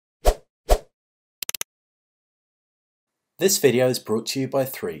This video is brought to you by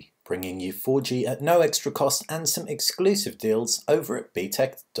 3, bringing you 4G at no extra cost and some exclusive deals over at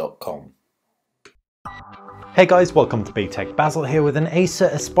Btekt.com. Hey guys, welcome to Btekt. Basil here with an Acer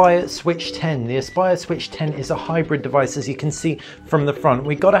Aspire Switch 10. The Aspire Switch 10 is a hybrid device, as you can see from the front.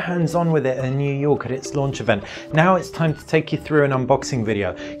 We got a hands-on with it in New York at its launch event. Now it's time to take you through an unboxing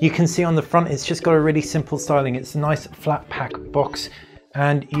video. You can see on the front it's just got a really simple styling. It's a nice flat pack box.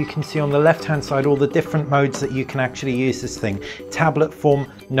 And you can see on the left hand side all the different modes that you can actually use this thing. Tablet form,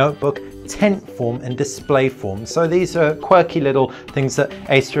 notebook, tent form and display form. So these are quirky little things that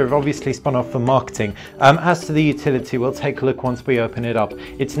Acer have obviously spun off for marketing. As to the utility, we'll take a look once we open it up.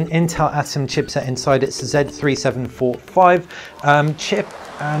 It's an Intel Atom chipset inside. It's a Z3745 chip,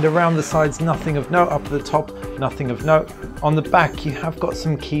 and around the sides nothing of note. Up at the top nothing of note. On the back you have got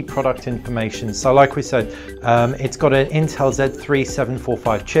some key product information. So like we said, it's got an Intel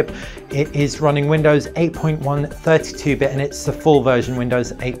Z3745 chip. It is running Windows 8.1 32-bit and it's the full version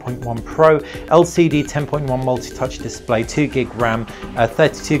Windows 8.1 Pro. LCD 10.1 multi-touch display, 2GB RAM,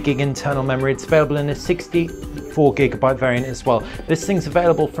 32GB internal memory. It's available in a 64GB variant as well. This thing's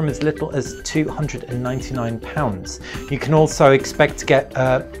available from as little as £299. You can also expect to get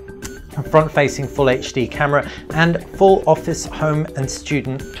a front-facing full HD camera and full Office, Home and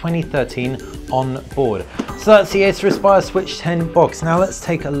Student 2013 on board. So that's the Acer Aspire Switch 10 box. Now let's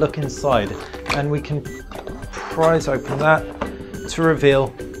take a look inside, and we can prise open that to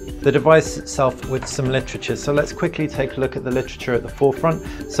reveal the device itself with some literature. So let's quickly take a look at the literature at the forefront.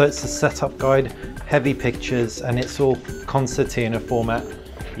 So it's a setup guide, heavy pictures, and it's all concertina format.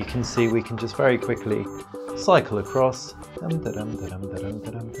 You can see we can just very quickly cycle across.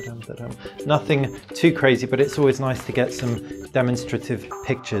 Nothing too crazy, but it's always nice to get some demonstrative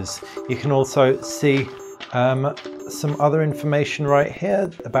pictures. You can also see some other information right here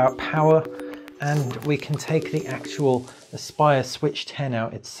about power, and we can take the actual Aspire Switch 10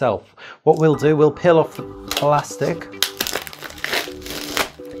 out itself. What we'll do, we'll peel off the plastic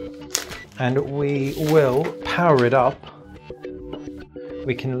and we will power it up.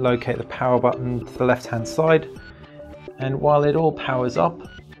 We can locate the power button to the left hand side, and while it all powers up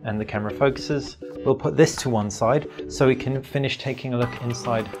and the camera focuses, we'll put this to one side so we can finish taking a look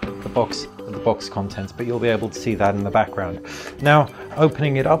inside the box contents, but you'll be able to see that in the background. Now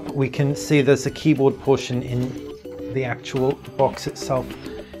opening it up, we can see there's a keyboard portion in the actual box itself,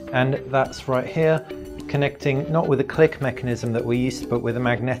 and that's right here, connecting not with a click mechanism that we used to, but with a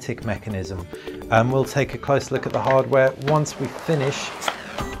magnetic mechanism. We'll take a close look at the hardware once we finish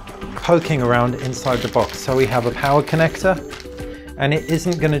poking around inside the box. So we have a power connector, and it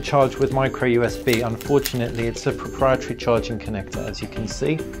isn't going to charge with micro USB. Unfortunately, it's a proprietary charging connector, as you can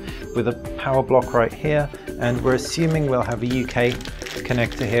see, with a power block right here, and we're assuming we'll have a UK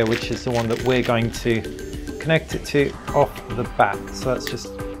connector here, which is the one that we're going to connect it to off the bat. So that's just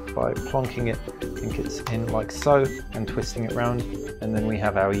by plonking it, I think it's in like so, and twisting it round, and then we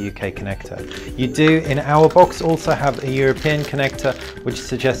have our UK connector. You do in our box also have a European connector, which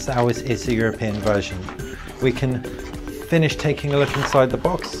suggests ours is the European version. We can finish taking a look inside the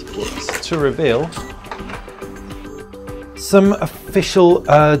box to reveal some official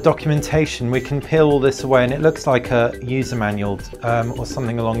documentation. We can peel all this away and it looks like a user manual or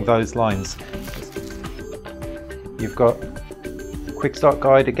something along those lines. You've got quick start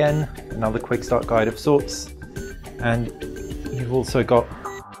guide again, another quick start guide of sorts, and you've also got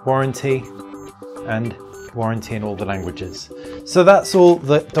warranty in all the languages. So that's all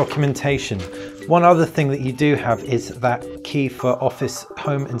the documentation. One other thing that you do have is that key for Office,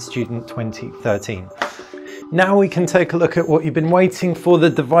 Home and Student 2013. Now we can take a look at what you've been waiting for, the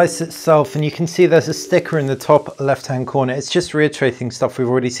device itself, and you can see there's a sticker in the top left hand corner. It's just reiterating stuff we've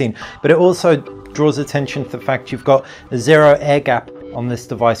already seen, but it also draws attention to the fact you've got a zero air gap on this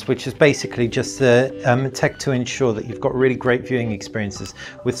device, which is basically just the tech to ensure that you've got really great viewing experiences.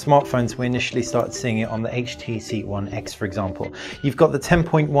 With smartphones, we initially started seeing it on the HTC One X, for example. You've got the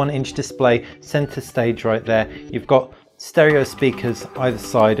 10.1 inch display center stage right there. You've got stereo speakers either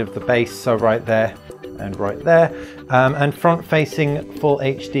side of the base, so right there and right there, and front-facing full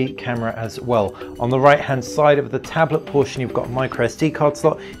HD camera as well. On the right-hand side of the tablet portion, you've got a micro SD card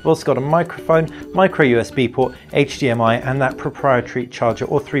slot. You've also got a microphone, micro USB port, HDMI, and that proprietary charger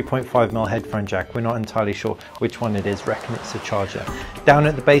or 3.5mm headphone jack. We're not entirely sure which one it is. Reckon it's a charger. Down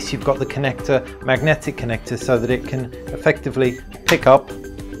at the base, you've got the connector, magnetic connector, so that it can effectively pick up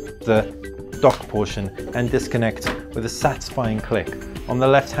the dock portion and disconnect with a satisfying click. On the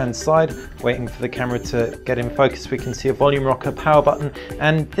left hand side, waiting for the camera to get in focus, we can see a volume rocker, power button,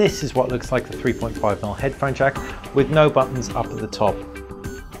 and this is what looks like the 3.5mm headphone jack with no buttons up at the top.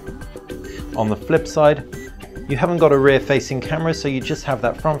 On the flip side, You haven't got a rear facing camera, so you just have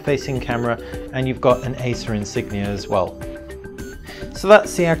that front facing camera, and you've got an Acer insignia as well. So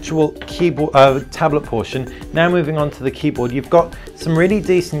that's the actual keyboard tablet portion. Now moving on to the keyboard, you've got some really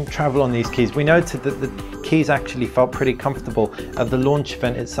decent travel on these keys. We noted that the keys actually felt pretty comfortable at the launch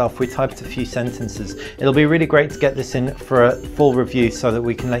event itself. We typed a few sentences. It'll be really great to get this in for a full review so that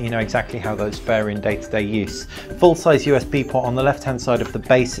we can let you know exactly how those fare in day-to-day use. Full-size USB port on the left-hand side of the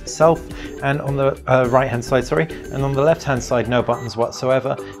base itself, and on the right-hand side, sorry, and on the left-hand side, no buttons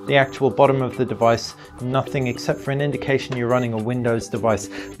whatsoever. The actual bottom of the device, nothing except for an indication you're running a Windows device.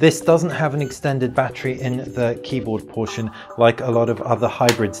 This doesn't have an extended battery in the keyboard portion like a lot of other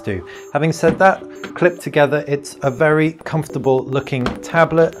hybrids do. Having said that, clipped together, it's a very comfortable looking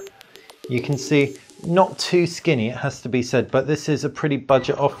tablet. You can see not too skinny, it has to be said, but this is a pretty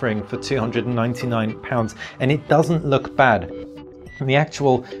budget offering for £299, and it doesn't look bad. And the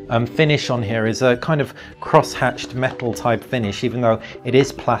actual finish on here is a kind of cross-hatched metal type finish, even though it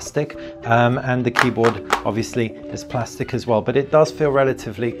is plastic, and the keyboard obviously is plastic as well, but it does feel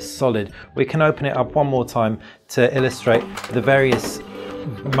relatively solid. We can open it up one more time to illustrate the various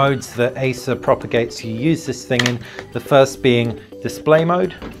modes that Acer propagates you use this thing in. The first being display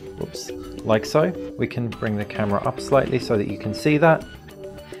mode, whoops, like so. We can bring the camera up slightly so that you can see that.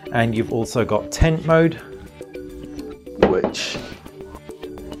 And you've also got tent mode, which,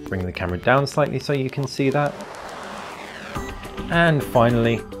 bring the camera down slightly so you can see that. And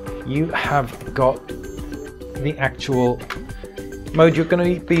finally, you have got the actual mode you're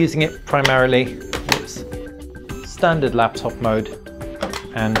going to be using it primarily. Whoops, standard laptop mode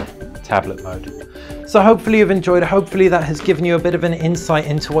and tablet mode. So hopefully you've enjoyed it. Hopefully that has given you a bit of an insight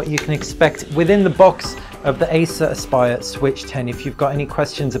into what you can expect within the box of the Acer Aspire Switch 10. If you've got any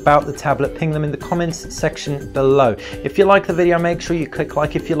questions about the tablet, ping them in the comments section below. If you like the video, make sure you click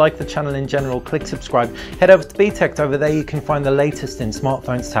like. If you like the channel in general, click subscribe. Head over to Btekt. Over there you can find the latest in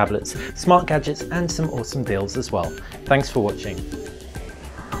smartphones, tablets, smart gadgets, and some awesome deals as well. Thanks for watching.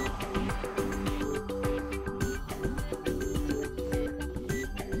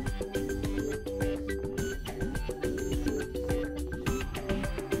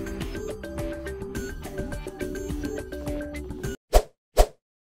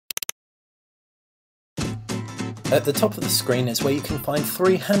 At the top of the screen is where you can find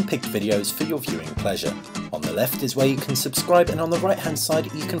 3 hand-picked videos for your viewing pleasure. On the left is where you can subscribe, and on the right hand side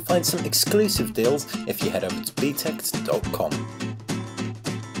you can find some exclusive deals if you head over to Btekt.com.